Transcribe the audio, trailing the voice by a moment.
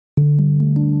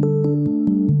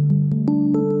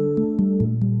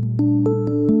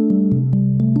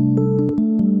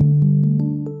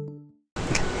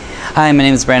Hi, my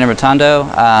name is Brandon Rotondo.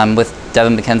 I'm with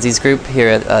Devin McKenzie's group here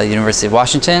at the University of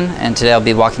Washington, and today I'll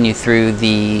be walking you through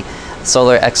the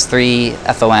Solar X3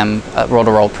 FOM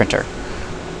roll-to-roll printer.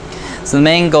 So the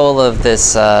main goal of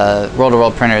this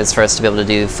roll-to-roll printer is for us to be able to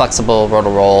do flexible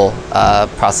roll-to-roll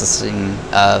processing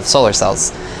of solar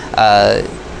cells.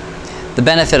 The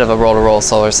benefit of a roll-to-roll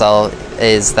solar cell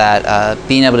is that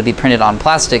being able to be printed on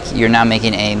plastic, you're now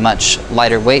making a much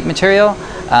lighter weight material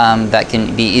that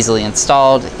can be easily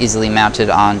installed, easily mounted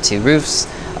onto roofs,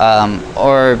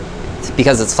 or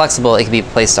because it's flexible, it can be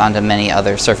placed onto many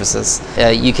other surfaces.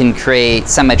 You can create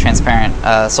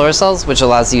semi-transparent solar cells, which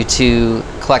allows you to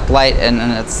collect light and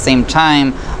at the same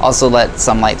time also let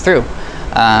some light through,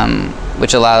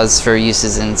 which allows for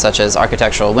uses in such as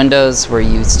architectural windows where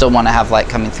you still want to have light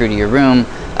coming through to your room,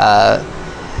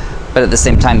 but at the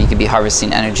same time you could be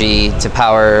harvesting energy to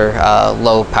power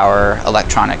low power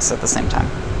electronics at the same time.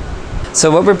 So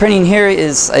what we're printing here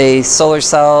is a solar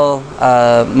cell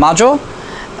module,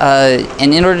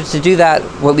 and in order to do that,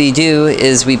 what we do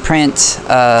is we print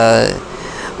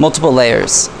multiple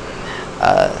layers.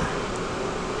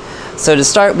 So to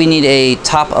start, we need a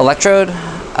top electrode,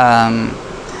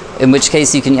 in which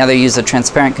case you can either use a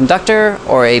transparent conductor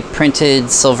or a printed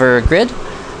silver grid,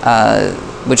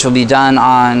 which will be done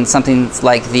on something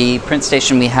like the print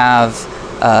station we have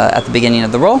at the beginning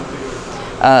of the roll.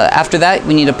 After that,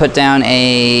 we need to put down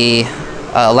a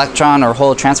electron or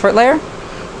hole transport layer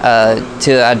to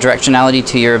add directionality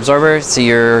to your absorber, so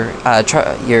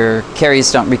your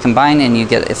carries don't recombine and you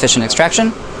get efficient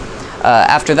extraction.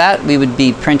 After that, we would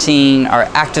be printing our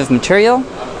active material,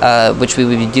 which we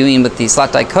would be doing with the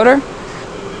slot die coder.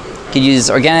 You could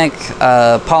use organic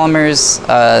polymers,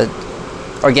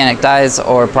 organic dyes,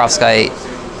 or perovskite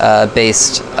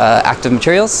based active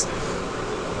materials.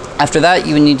 After that,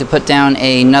 you would need to put down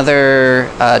another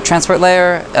transport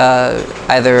layer,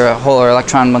 either a hole or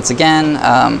electron once again,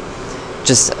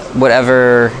 just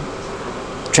whatever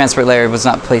transport layer was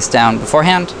not placed down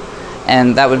beforehand.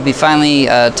 And that would be finally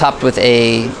topped with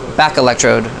a back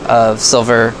electrode of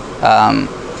silver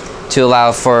to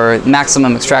allow for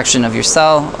maximum extraction of your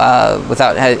cell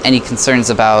without any concerns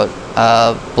about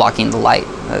blocking the light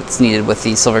that's needed with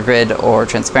the silver grid or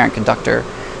transparent conductor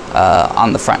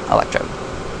on the front electrode.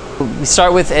 We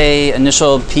start with an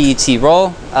initial PET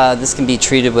roll. This can be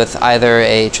treated with either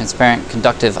a transparent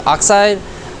conductive oxide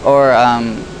or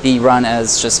be run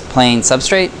as just plain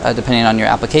substrate, depending on your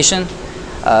application.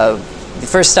 The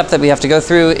first step that we have to go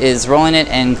through is rolling it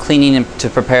and cleaning it to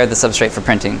prepare the substrate for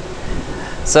printing.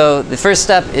 So the first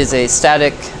step is a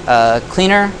static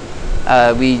cleaner.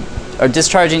 We are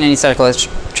discharging any static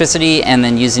electricity and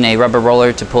then using a rubber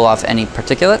roller to pull off any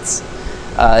particulates.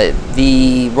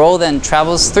 The roll then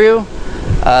travels through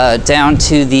down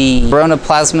to the corona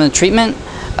plasma treatment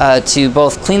to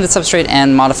both clean the substrate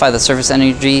and modify the surface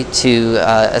energy to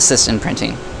assist in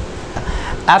printing.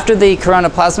 After the corona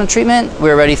plasma treatment,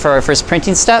 we're ready for our first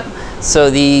printing step.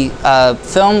 So the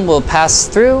film will pass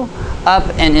through, up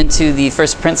and into the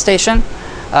first print station.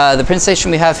 The print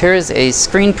station we have here is a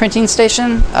screen printing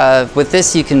station. With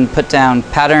this you can put down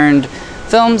patterned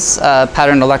films,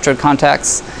 patterned electrode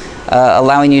contacts,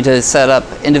 allowing you to set up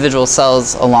individual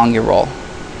cells along your roll.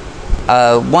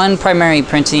 One primary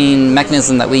printing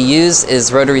mechanism that we use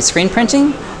is rotary screen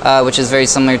printing, which is very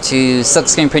similar to silk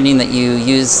screen printing that you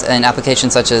use in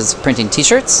applications such as printing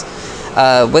t-shirts.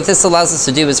 What this allows us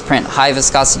to do is print high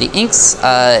viscosity inks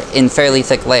in fairly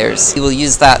thick layers. We will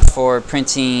use that for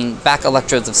printing back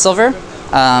electrodes of silver,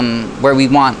 where we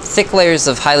want thick layers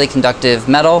of highly conductive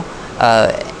metal,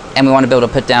 and we want to be able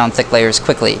to put down thick layers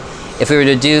quickly. If we were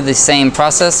to do the same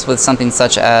process with something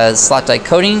such as slot die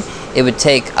coating, it would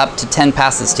take up to 10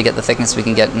 passes to get the thickness we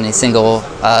can get in a single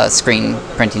screen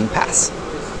printing pass.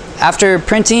 After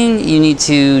printing, you need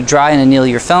to dry and anneal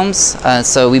your films.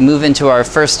 So we move into our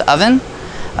first oven.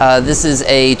 This is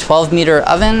a 12-meter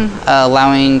oven,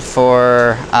 allowing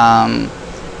for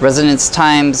residence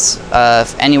times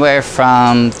anywhere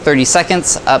from 30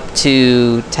 seconds up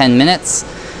to 10 minutes.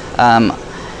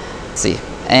 Let's see.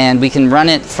 And we can run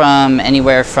it from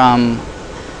anywhere from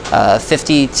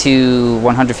 50 to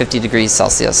 150 degrees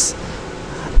Celsius.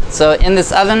 So in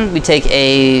this oven, we take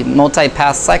a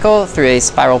multi-pass cycle through a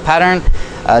spiral pattern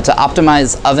to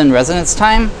optimize oven residence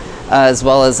time, as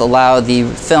well as allow the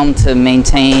film to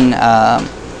maintain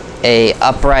a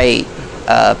upright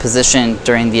position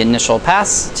during the initial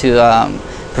pass to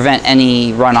prevent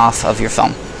any runoff of your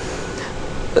film.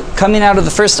 Coming out of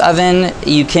the first oven,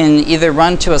 you can either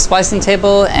run to a splicing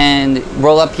table and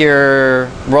roll up your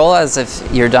roll as if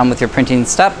you're done with your printing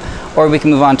step, or we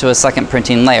can move on to a second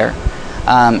printing layer.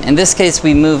 In this case,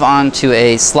 we move on to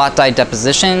a slot die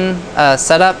deposition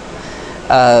setup,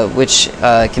 which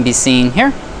can be seen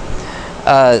here.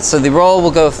 So the roll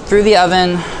will go through the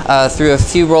oven, through a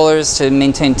few rollers to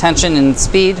maintain tension and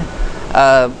speed.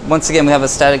 Once again, we have a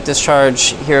static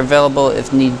discharge here available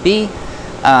if need be.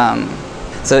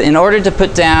 So in order to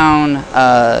put down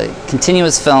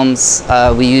continuous films,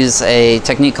 we use a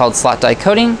technique called slot die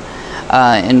coating,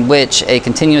 in which a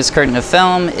continuous curtain of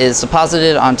film is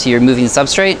deposited onto your moving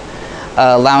substrate,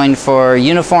 allowing for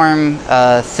uniform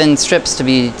thin strips to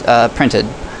be printed.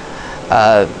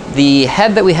 The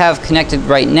head that we have connected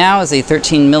right now is a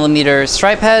 13mm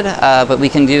stripe head, but we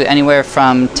can do anywhere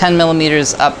from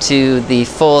 10mm up to the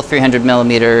full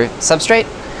 300mm substrate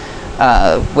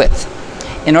width.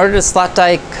 In order to slot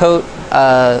die coat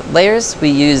layers, we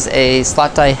use a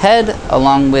slot die head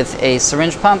along with a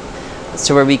syringe pump,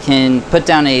 so where we can put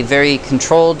down a very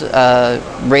controlled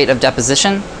rate of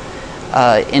deposition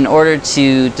in order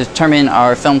to determine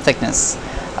our film thickness.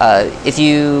 If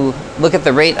you look at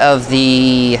the rate of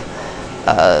the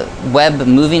web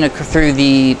moving through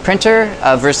the printer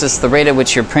versus the rate at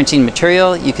which you're printing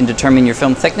material, you can determine your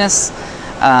film thickness.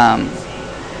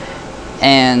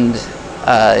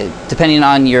 Depending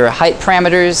on your height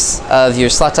parameters of your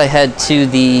slot die head to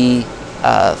the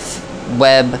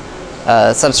web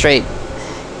substrate,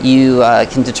 you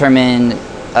can determine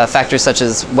factors such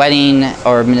as wetting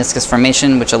or meniscus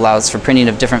formation, which allows for printing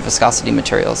of different viscosity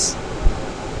materials.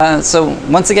 So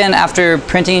once again, after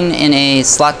printing in a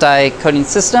slot die coating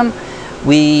system,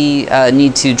 we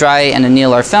need to dry and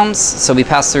anneal our films. So we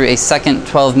pass through a second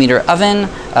 12-meter oven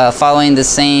following the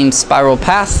same spiral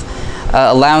path,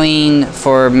 allowing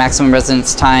for maximum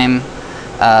residence time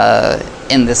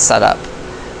in this setup.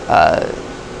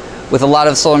 With a lot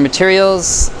of solar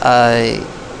materials,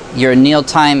 your anneal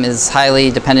time is highly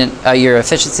dependent, your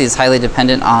efficiency is highly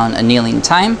dependent on annealing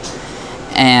time.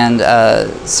 And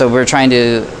so we're trying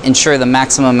to ensure the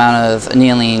maximum amount of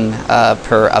annealing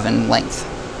per oven length.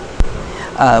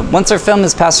 Once our film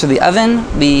is passed through the oven,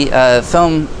 the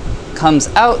film comes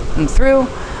out and through,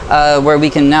 where we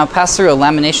can now pass through a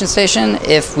lamination station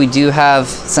if we do have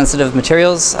sensitive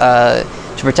materials to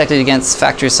protect it against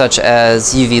factors such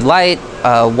as UV light,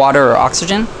 water, or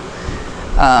oxygen.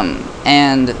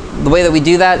 And the way that we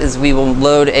do that is we will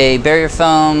load a barrier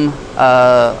film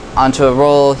onto a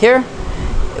roll here.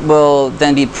 It will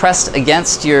then be pressed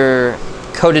against your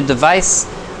coated device,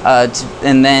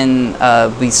 and then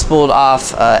be spooled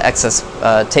off excess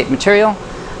tape material.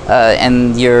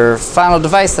 And your final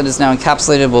device that is now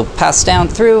encapsulated will pass down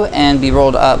through and be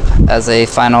rolled up as a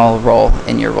final roll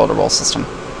in your roll-to-roll system.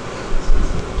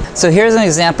 So here's an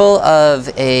example of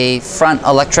a front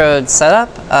electrode setup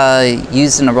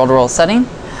used in a roll-to-roll setting.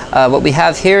 What we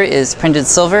have here is printed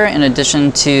silver in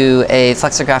addition to a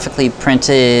flexigraphically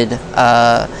printed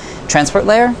transport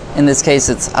layer. In this case,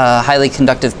 it's a highly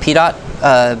conductive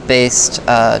PDOT based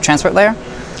transport layer.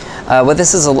 What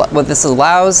this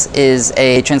allows is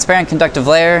a transparent conductive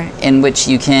layer in which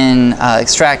you can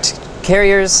extract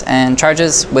carriers and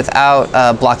charges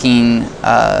without blocking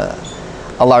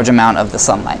a large amount of the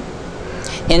sunlight.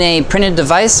 In a printed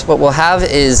device, what we'll have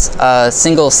is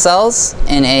single cells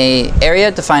in an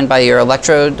area defined by your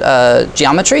electrode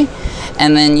geometry,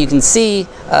 and then you can see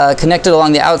connected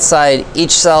along the outside,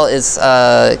 each cell is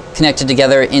connected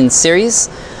together in series,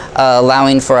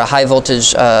 allowing for a high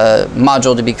voltage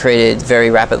module to be created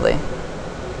very rapidly.